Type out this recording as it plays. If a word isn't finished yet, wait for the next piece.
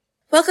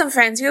Welcome,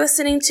 friends. You're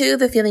listening to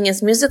The Feeling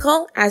is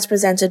Musical, as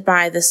presented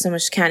by the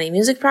Snohomish County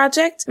Music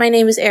Project. My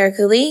name is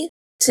Erica Lee.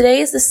 Today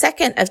is the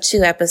second of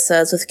 2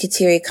 episodes with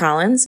Kateri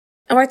Collins,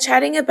 and we're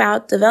chatting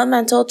about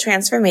developmental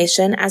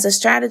transformation as a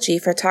strategy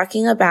for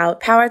talking about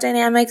power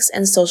dynamics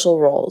and social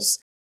roles.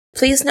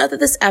 Please note that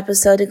this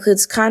episode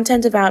includes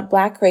content about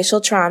Black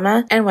racial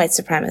trauma and white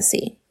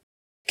supremacy.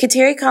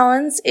 Kateri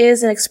Collins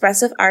is an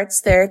expressive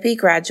arts therapy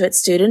graduate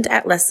student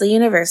at Lesley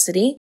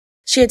University.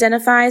 She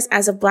identifies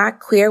as a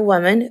Black queer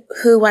woman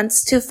who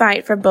wants to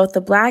fight for both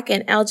the Black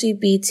and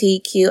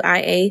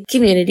LGBTQIA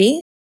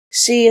community.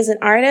 She is an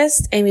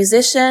artist, a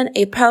musician,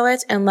 a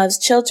poet, and loves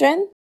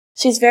children.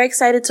 She's very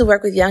excited to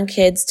work with young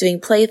kids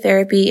doing play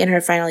therapy in her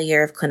final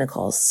year of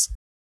clinicals.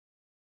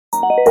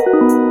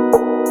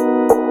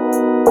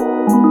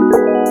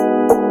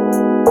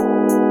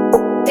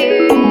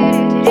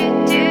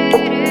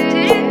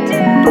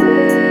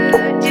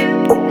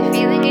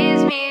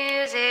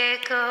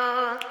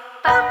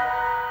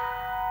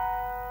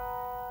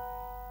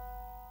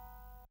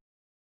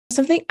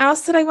 Something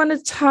else that I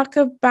wanted to talk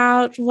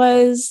about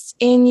was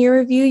in your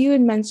review, you had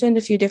mentioned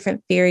a few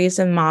different theories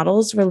and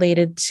models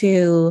related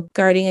to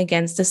guarding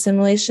against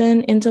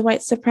assimilation into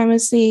white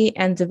supremacy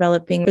and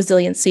developing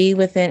resiliency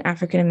within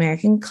African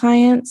American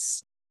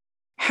clients.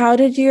 How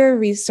did your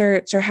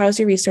research, or how's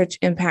your research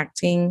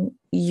impacting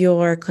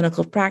your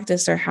clinical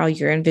practice, or how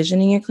you're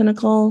envisioning your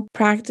clinical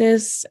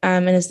practice?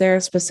 And is there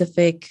a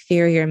specific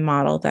theory or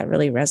model that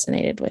really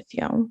resonated with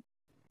you?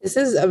 This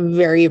is a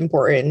very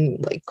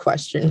important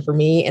question for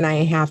me. And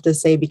I have to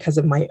say, because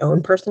of my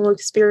own personal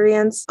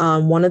experience,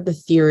 one of the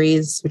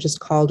theories, which is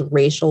called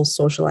racial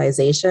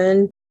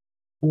socialization,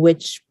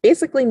 which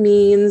basically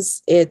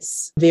means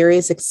it's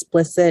various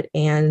explicit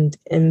and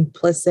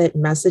implicit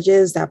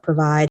messages that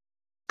provide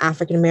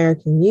African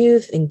American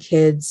youth and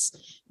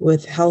kids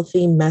with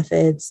healthy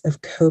methods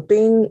of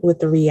coping with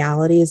the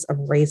realities of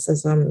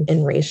racism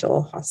and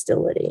racial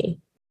hostility.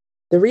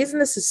 The reason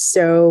this is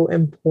so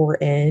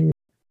important: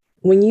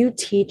 when you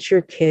teach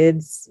your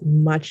kids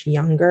much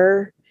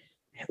younger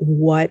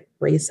what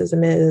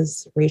racism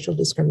is, racial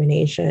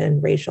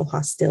discrimination, racial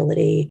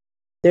hostility,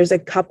 there's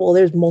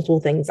multiple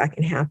things that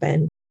can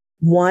happen.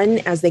 One,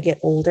 as they get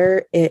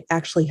older, it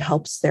actually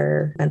helps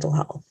their mental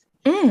health.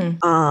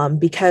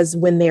 Because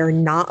when they're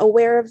not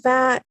aware of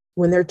that,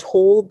 when they're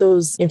told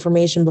those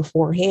information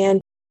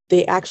beforehand,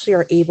 they actually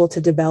are able to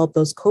develop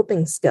those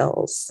coping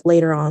skills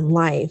later on in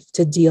life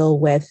to deal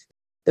with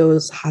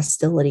those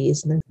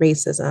hostilities and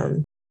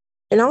racism.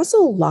 And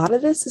also, a lot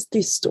of this is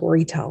through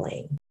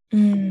storytelling,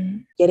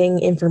 getting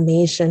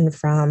information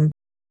from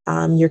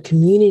your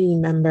community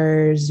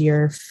members,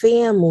 your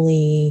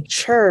family,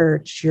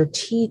 church, your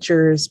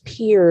teachers,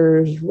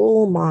 peers,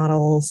 role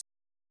models.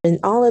 And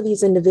all of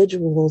these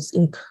individuals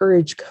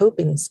encourage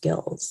coping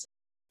skills.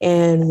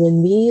 And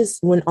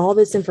when all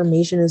this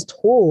information is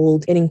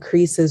told, it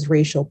increases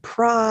racial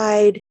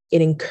pride.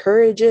 It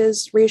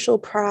encourages racial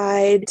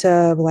pride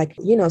to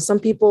some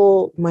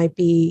people might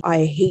be,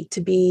 I hate to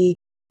be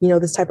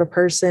this type of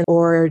person,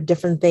 or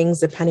different things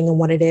depending on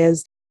what it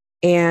is.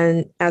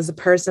 And as a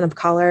person of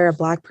color, a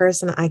Black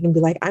person, I can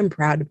be like, I'm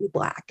proud to be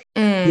Black.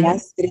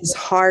 Yes, it is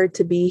hard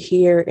to be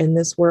here in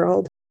this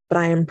world, but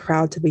I am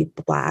proud to be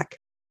Black.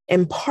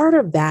 And part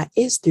of that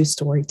is through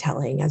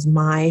storytelling, as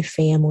my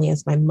family,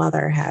 as my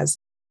mother has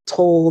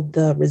told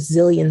the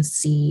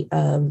resiliency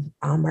of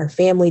our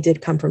family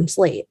did come from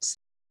slaves.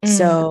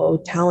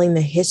 So telling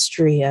the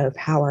history of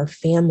how our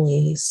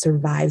family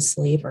survived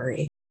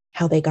slavery,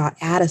 how they got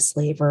out of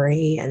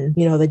slavery, and,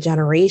 the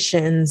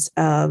generations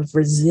of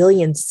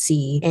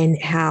resiliency,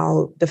 and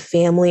how the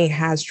family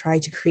has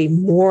tried to create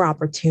more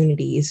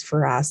opportunities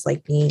for us,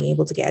 like being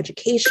able to get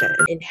education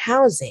and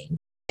housing.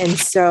 And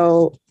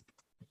so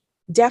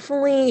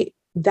definitely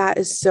that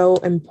is so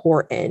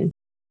important.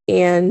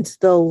 And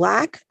the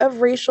lack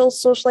of racial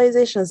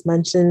socialization, as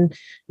mentioned,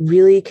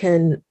 really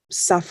can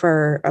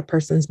suffer a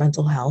person's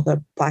mental health,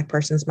 a Black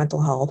person's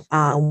mental health,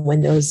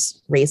 when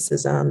those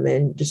racism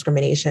and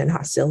discrimination,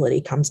 hostility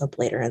comes up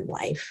later in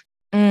life.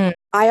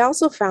 I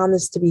also found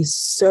this to be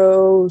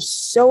so,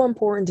 so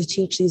important to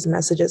teach these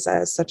messages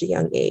at such a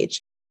young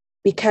age,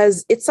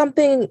 because it's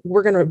something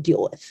we're going to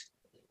deal with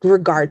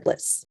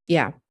regardless.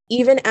 Yeah.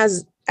 Even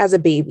as a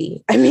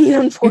baby. I mean,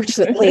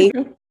 unfortunately,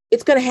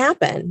 it's going to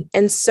happen.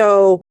 And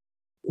so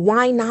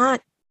why not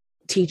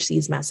teach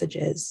these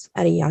messages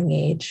at a young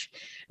age?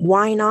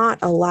 Why not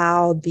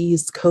allow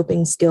these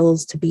coping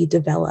skills to be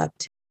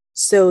developed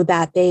so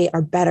that they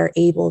are better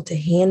able to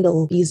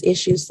handle these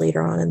issues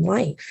later on in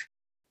life?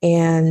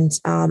 And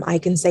I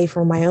can say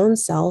for my own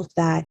self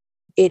that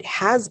it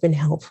has been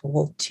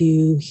helpful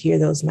to hear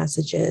those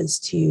messages,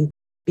 to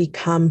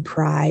become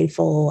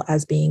prideful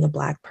as being a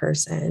Black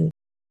person,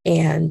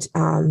 and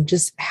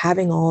just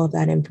having all of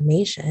that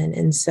information.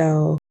 And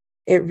so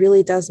it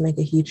really does make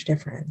a huge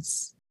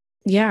difference.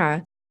 Yeah.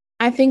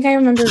 I think I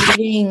remember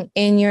reading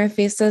in your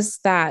thesis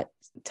that,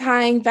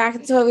 tying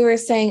back to what we were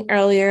saying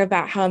earlier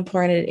about how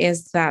important it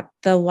is that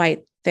the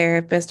white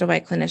therapist or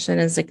white clinician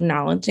is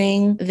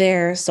acknowledging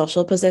their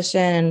social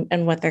position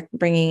and what they're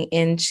bringing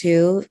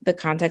into the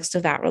context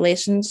of that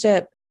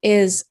relationship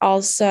is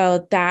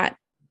also that,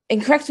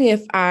 and correct me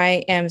if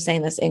I am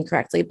saying this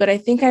incorrectly, but I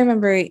think I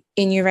remember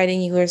in your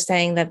writing, you were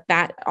saying that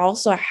that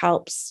also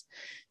helps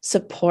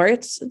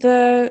support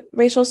the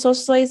racial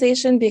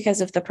socialization,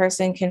 because if the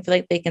person can feel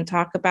like they can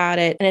talk about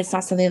it and it's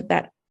not something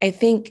that I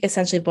think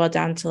essentially boiled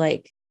down to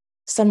like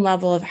some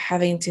level of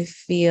having to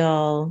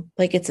feel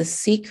like it's a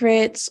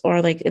secret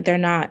or like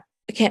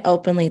can't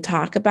openly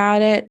talk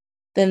about it,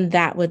 then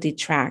that would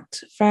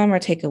detract from or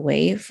take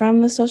away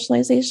from the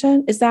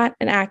socialization. Is that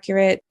an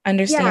accurate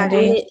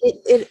understanding? Yeah, and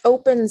it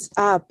opens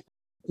up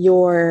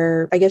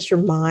your, I guess,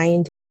 your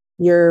mind,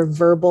 your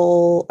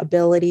verbal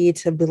ability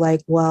to be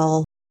like,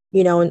 well,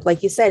 and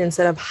like you said,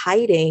 instead of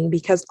hiding,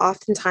 because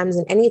oftentimes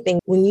in anything,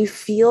 when you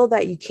feel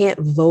that you can't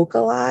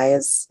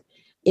vocalize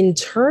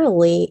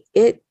internally,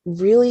 it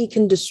really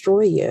can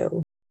destroy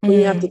you when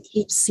you have to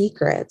keep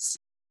secrets.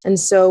 And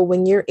so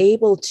when you're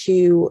able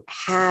to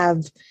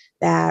have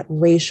that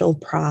racial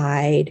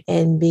pride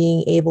and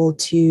being able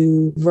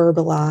to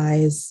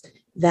verbalize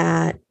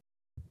that,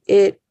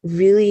 it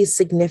really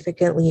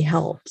significantly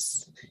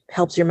helps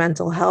your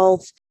mental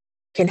health,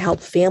 can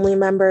help family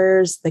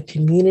members, the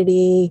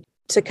community,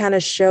 to kind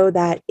of show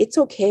that it's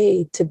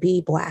okay to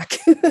be Black.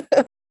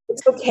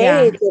 It's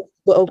okay to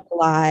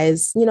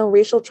vocalize,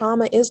 racial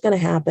trauma is going to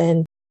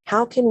happen.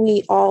 How can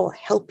we all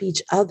help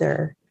each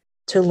other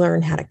to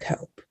learn how to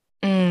cope?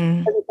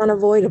 It's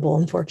unavoidable,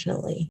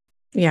 unfortunately.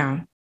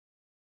 Yeah.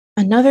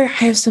 I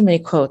have so many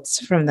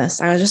quotes from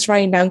this. I was just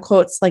writing down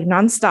quotes like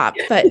nonstop.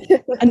 But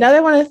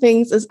another one of the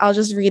things is, I'll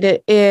just read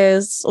it,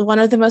 is one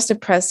of the most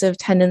oppressive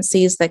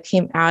tendencies that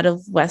came out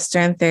of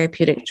Western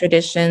therapeutic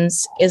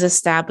traditions is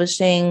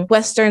establishing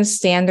Western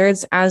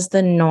standards as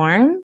the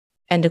norm,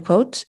 end of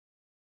quote.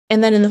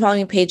 And then in the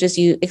following pages,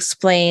 you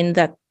explain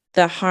that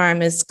the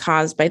harm is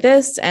caused by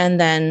this, and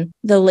then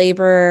the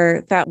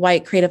labor that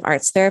white creative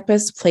arts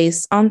therapists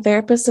place on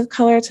therapists of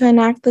color to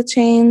enact the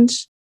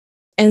change.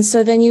 And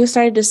so then you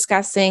started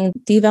discussing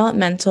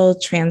developmental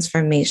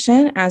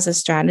transformation as a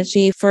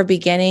strategy for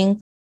beginning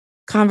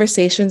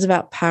conversations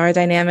about power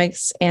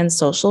dynamics and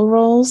social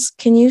roles.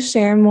 Can you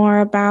share more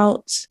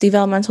about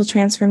developmental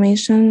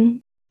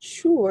transformation?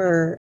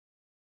 Sure.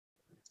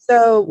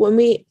 So when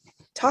we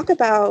talk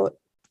about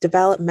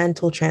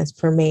developmental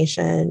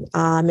transformation,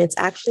 it's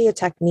actually a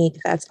technique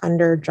that's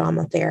under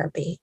drama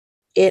therapy.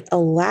 It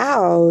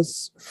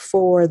allows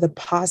for the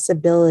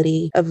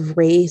possibility of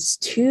race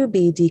to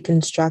be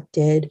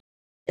deconstructed.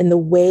 And the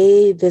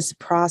way this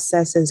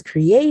process is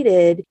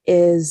created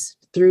is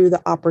through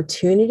the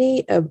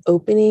opportunity of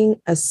opening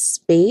a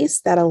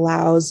space that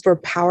allows for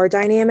power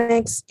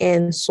dynamics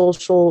and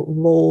social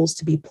roles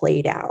to be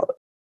played out.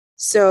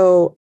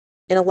 So,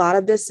 and a lot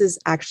of this is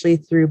actually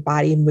through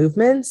body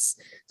movements.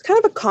 It's kind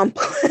of a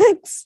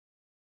complex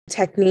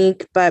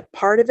technique, but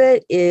part of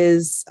it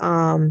is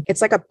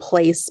it's like a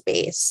play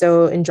space.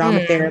 So in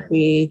drama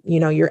therapy,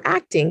 you're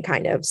acting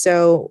kind of.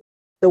 So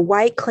the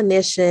white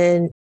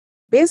clinician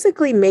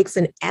basically makes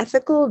an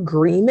ethical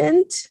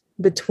agreement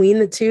between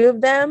the two of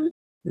them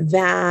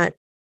that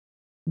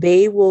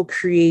they will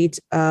create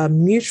a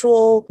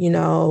mutual,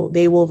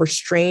 they will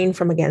restrain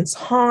from against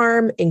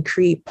harm and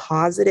create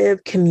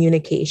positive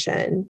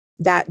communication.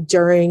 That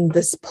during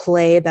this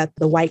play that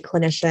the white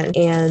clinician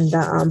and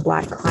the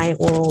Black client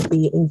will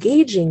be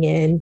engaging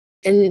in.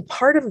 And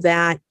part of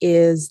that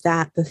is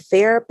that the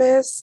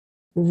therapist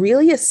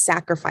really is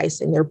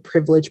sacrificing their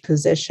privileged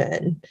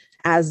position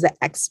as the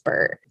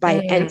expert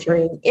by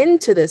entering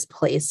into this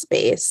play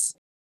space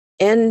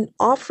and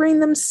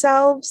offering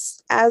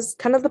themselves as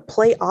kind of the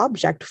play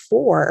object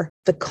for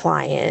the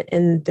client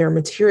and their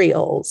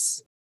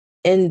materials.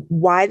 And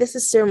why this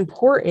is so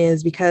important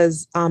is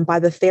because by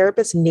the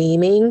therapist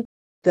naming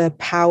the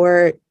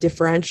power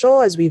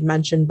differential, as we've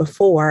mentioned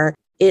before,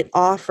 it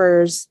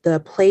offers the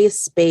play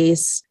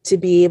space to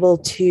be able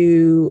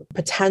to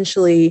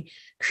potentially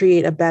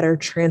create a better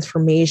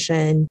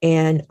transformation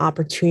and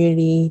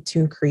opportunity to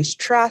increase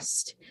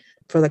trust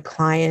for the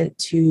client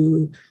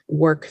to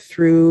work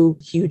through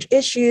huge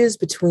issues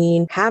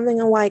between having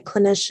a white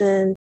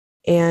clinician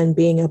and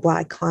being a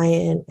Black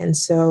client. And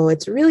so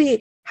it's really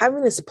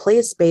having this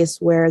play space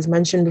where, as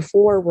mentioned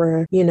before,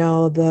 where,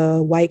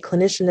 the white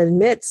clinician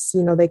admits,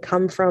 they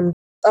come from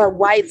a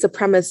white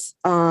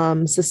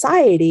supremacist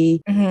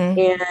society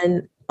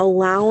and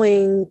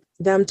allowing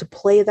them to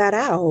play that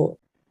out.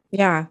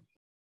 Yeah.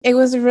 It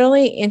was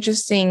really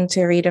interesting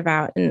to read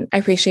about, and I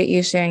appreciate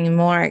you sharing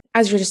more.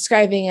 As you're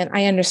describing it,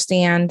 I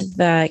understand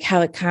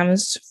how it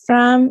comes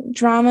from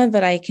drama,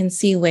 but I can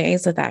see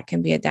ways that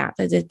can be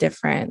adapted to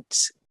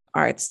different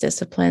arts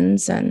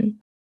disciplines. And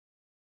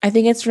I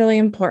think it's really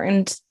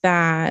important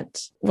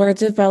that we're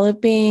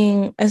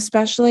developing,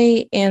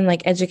 especially in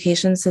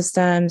education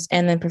systems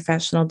and then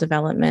professional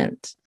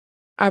development,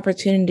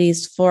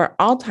 opportunities for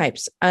all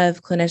types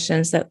of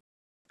clinicians, that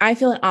I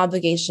feel an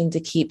obligation to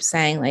keep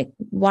saying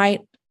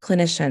white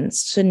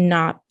clinicians should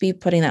not be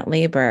putting that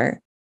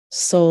labor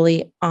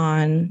solely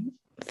on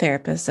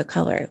therapists of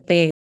color.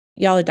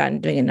 Y'all are done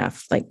doing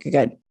enough. Like, you're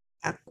good.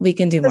 Yeah. We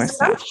can do more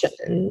stuff. It's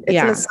an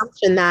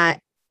assumption that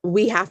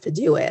we have to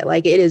do it.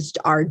 Like, it is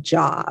our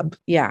job.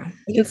 Yeah.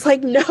 It's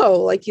like, no,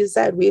 like you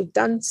said, we've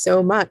done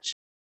so much.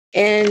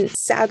 And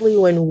sadly,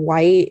 when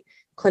white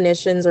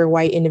clinicians or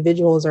white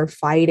individuals are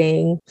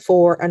fighting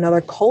for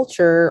another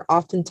culture,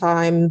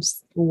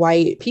 oftentimes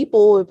white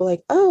people would be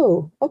like,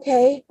 oh,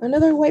 okay,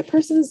 another white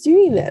person's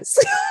doing this.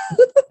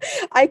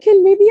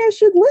 Maybe I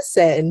should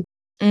listen.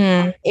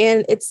 And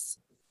it's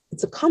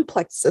a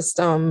complex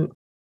system.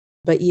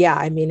 But yeah,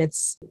 I mean,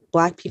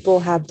 Black people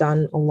have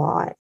done a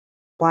lot.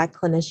 Black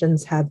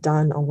clinicians have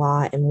done a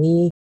lot, and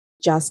we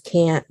just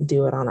can't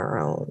do it on our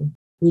own.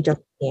 We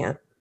just can't.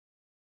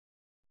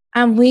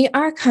 We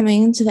are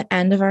coming to the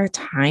end of our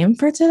time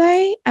for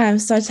today.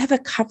 So I just have a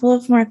couple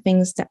of more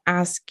things to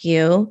ask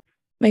you.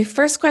 My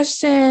first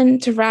question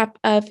to wrap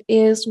up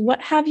is,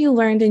 what have you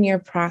learned in your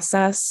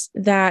process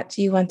that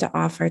you want to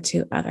offer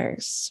to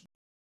others?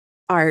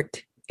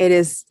 Art. It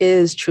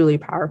is truly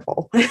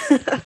powerful.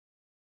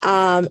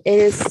 It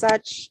is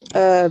such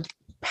a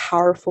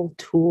powerful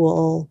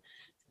tool.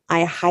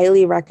 I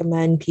highly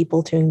recommend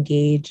people to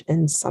engage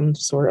in some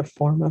sort of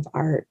form of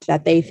art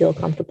that they feel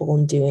comfortable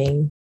in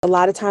doing. A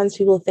lot of times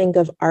people think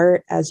of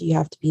art as you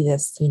have to be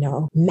this,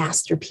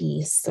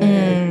 masterpiece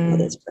or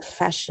this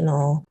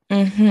professional.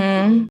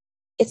 Mm-hmm.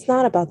 It's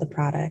not about the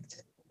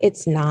product.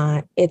 It's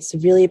not. It's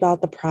really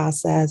about the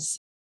process.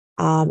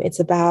 It's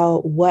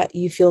about what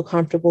you feel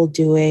comfortable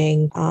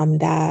doing,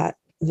 that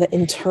the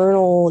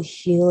internal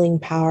healing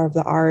power of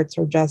the arts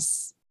are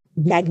just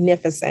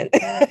magnificent.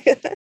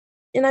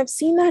 And I've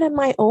seen that in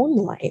my own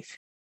life.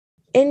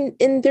 And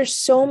there's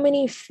so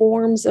many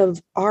forms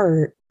of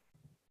art.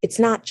 It's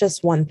not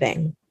just one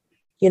thing.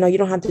 You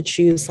don't have to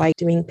choose like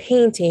doing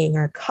painting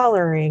or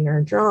coloring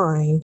or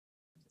drawing.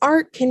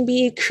 Art can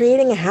be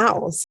creating a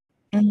house.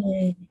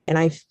 Mm-hmm. And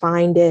I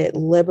find it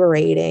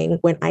liberating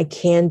when I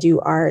can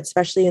do art,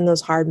 especially in those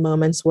hard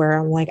moments where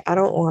I'm like, I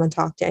don't want to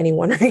talk to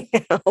anyone right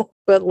now,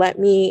 but let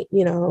me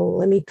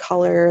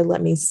color,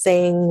 let me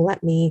sing,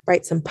 let me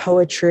write some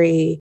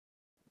poetry.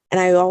 And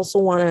I also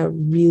want to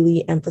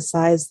really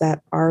emphasize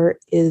that art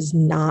is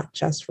not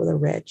just for the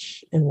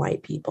rich and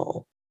white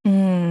people.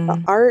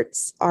 The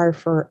arts are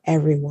for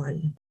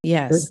everyone.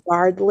 Yes.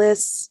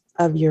 Regardless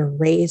of your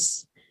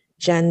race,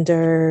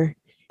 gender,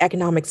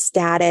 economic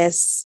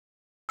status,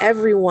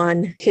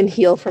 everyone can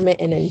heal from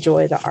it and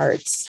enjoy the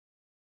arts.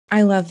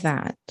 I love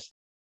that.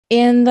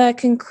 In the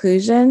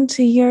conclusion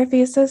to your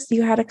thesis,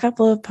 you had a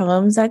couple of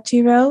poems that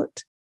you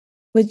wrote.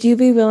 Would you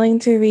be willing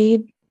to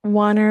read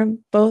one or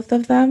both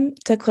of them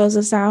to close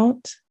us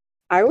out?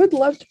 I would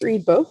love to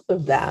read both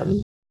of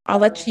them. I'll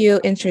let you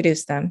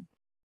introduce them.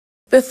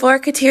 Before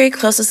Kateri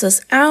closes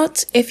us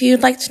out, if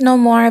you'd like to know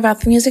more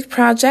about the music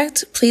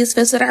project, please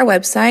visit our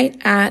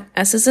website at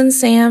S as in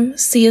Sam,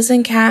 C as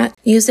in Cat,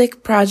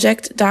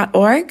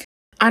 musicproject.org.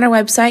 On our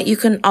website, you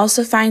can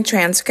also find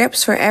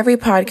transcripts for every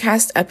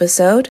podcast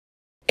episode.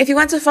 If you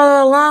want to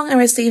follow along and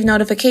receive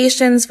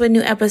notifications when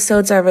new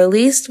episodes are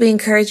released, we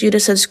encourage you to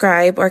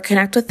subscribe or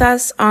connect with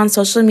us on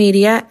social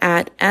media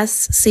at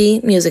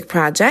SC Music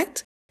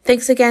Project.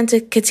 Thanks again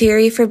to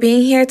Kateri for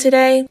being here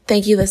today.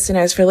 Thank you,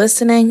 listeners, for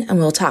listening, and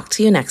we'll talk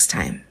to you next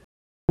time.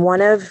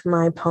 One of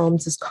my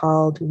poems is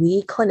called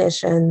We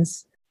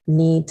Clinicians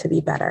Need to Be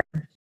Better.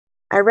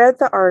 I read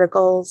the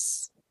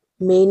articles,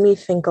 made me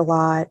think a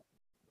lot,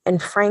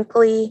 and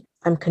frankly,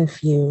 I'm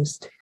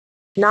confused.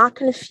 Not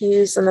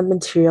confused on the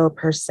material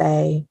per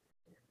se,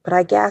 but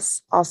I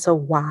guess also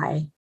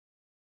why.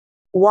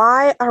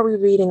 Why are we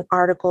reading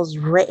articles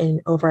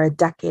written over a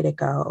decade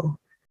ago?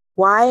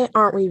 Why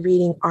aren't we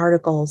reading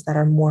articles that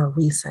are more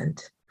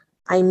recent?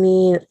 I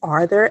mean,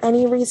 are there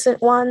any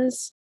recent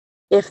ones?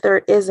 If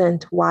there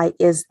isn't, why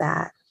is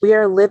that? We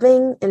are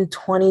living in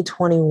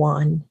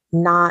 2021,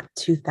 not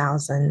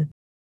 2000.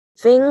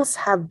 Things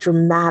have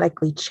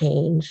dramatically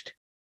changed.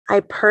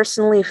 I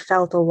personally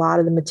felt a lot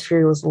of the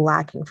material was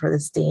lacking for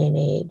this day and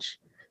age.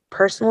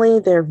 Personally,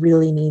 there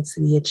really needs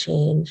to be a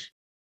change.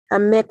 A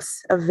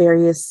mix of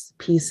various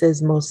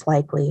pieces, most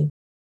likely,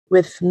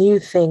 with new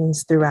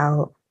things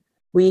throughout.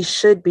 We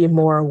should be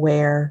more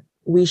aware.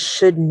 We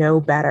should know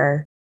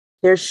better.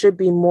 There should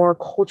be more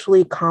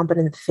culturally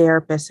competent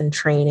therapists and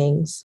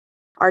trainings.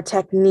 Our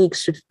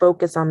techniques should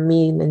focus on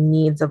meeting the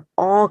needs of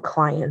all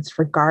clients,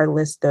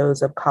 regardless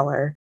those of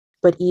color.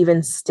 But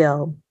even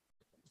still,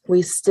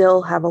 we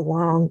still have a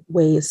long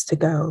ways to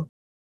go.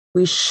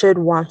 We should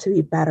want to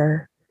be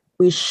better.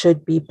 We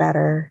should be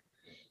better.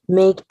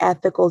 Make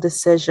ethical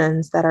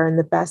decisions that are in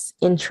the best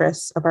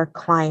interests of our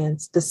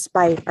clients,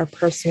 despite our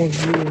personal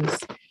views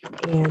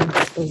and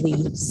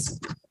beliefs.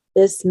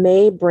 This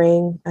may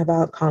bring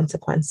about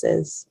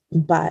consequences,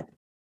 but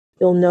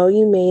you'll know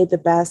you made the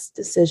best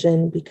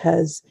decision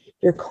because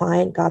your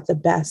client got the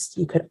best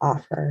you could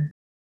offer.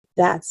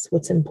 That's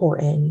what's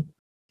important.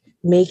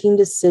 Making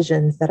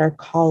decisions that our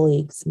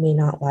colleagues may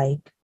not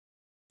like.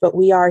 But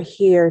we are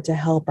here to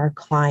help our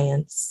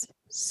clients.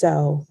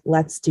 So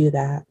let's do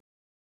that.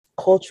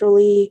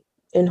 Culturally,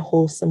 and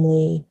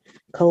wholesomely,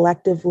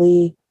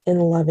 collectively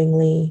and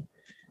lovingly.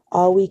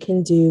 All we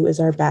can do is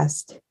our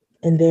best,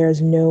 and there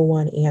is no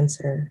one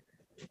answer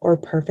or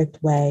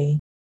perfect way.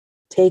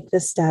 Take the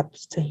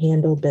steps to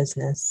handle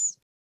business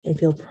and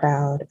feel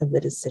proud of the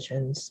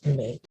decisions you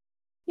make.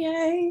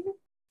 Yay.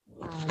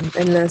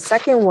 And the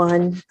second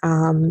one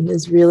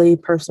is really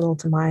personal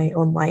to my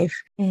own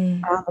life.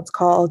 It's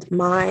called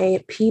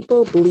My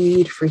People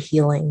Bleed for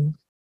Healing.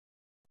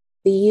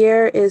 The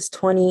year is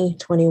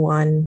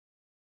 2021.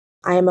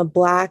 I am a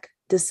Black,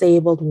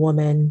 disabled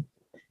woman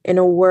in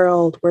a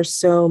world where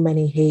so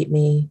many hate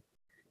me.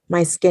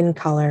 My skin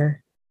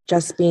color,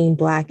 just being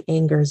Black,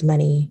 angers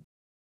many.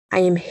 I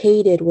am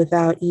hated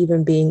without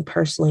even being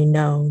personally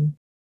known.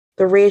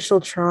 The racial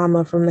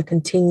trauma from the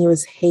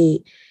continuous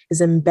hate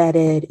is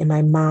embedded in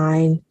my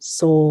mind,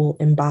 soul,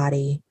 and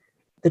body.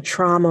 The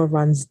trauma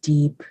runs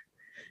deep.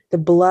 The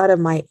blood of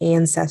my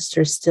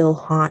ancestors still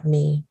haunt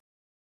me.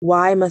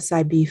 Why must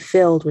I be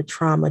filled with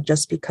trauma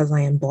just because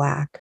I am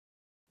Black?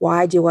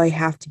 Why do I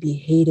have to be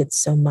hated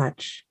so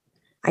much?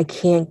 I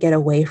can't get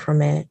away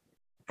from it.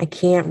 I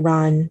can't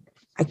run.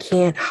 I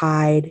can't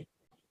hide.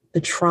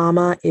 The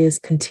trauma is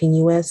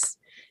continuous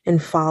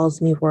and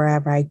follows me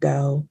wherever I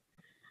go.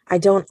 I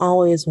don't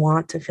always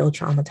want to feel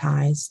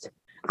traumatized.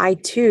 I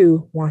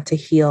too want to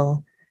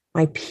heal.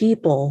 My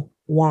people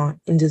want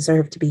and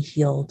deserve to be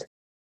healed.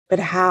 But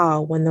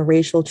how when the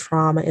racial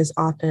trauma is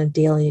often a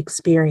daily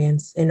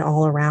experience and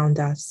all around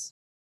us?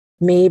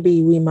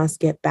 Maybe we must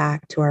get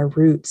back to our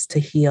roots to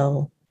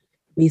heal.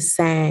 We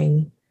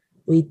sang,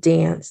 we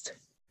danced,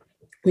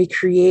 we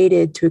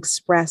created to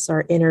express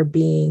our inner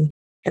being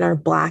and our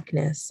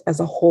Blackness as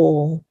a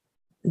whole,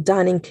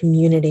 done in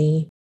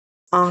community,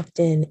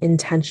 often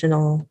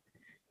intentional.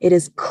 It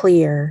is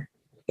clear.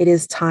 It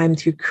is time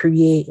to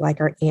create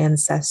like our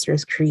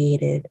ancestors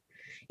created.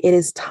 It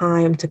is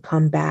time to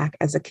come back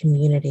as a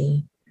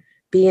community.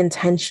 Be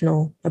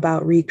intentional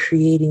about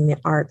recreating the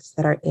arts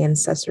that our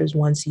ancestors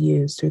once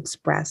used to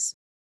express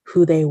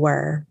who they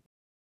were.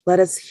 Let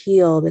us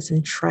heal this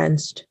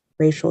entrenched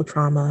racial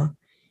trauma,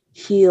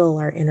 heal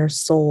our inner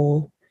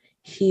soul,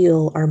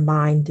 heal our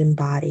mind and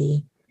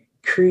body,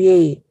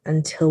 create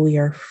until we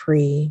are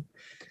free.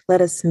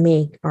 Let us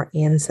make our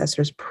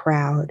ancestors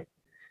proud,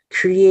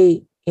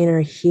 create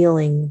inner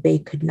healing they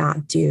could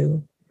not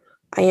do.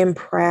 I am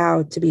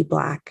proud to be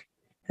Black,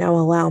 and I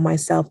will allow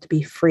myself to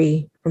be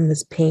free from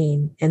this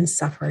pain and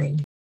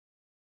suffering.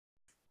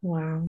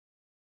 Wow.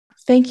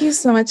 Thank you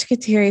so much,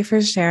 Kateri,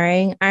 for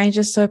sharing. I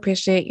just so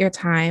appreciate your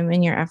time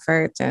and your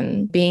effort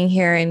and being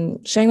here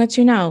and sharing what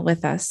you know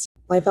with us.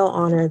 I felt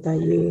honored that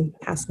you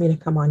asked me to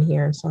come on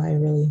here, so I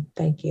really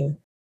thank you.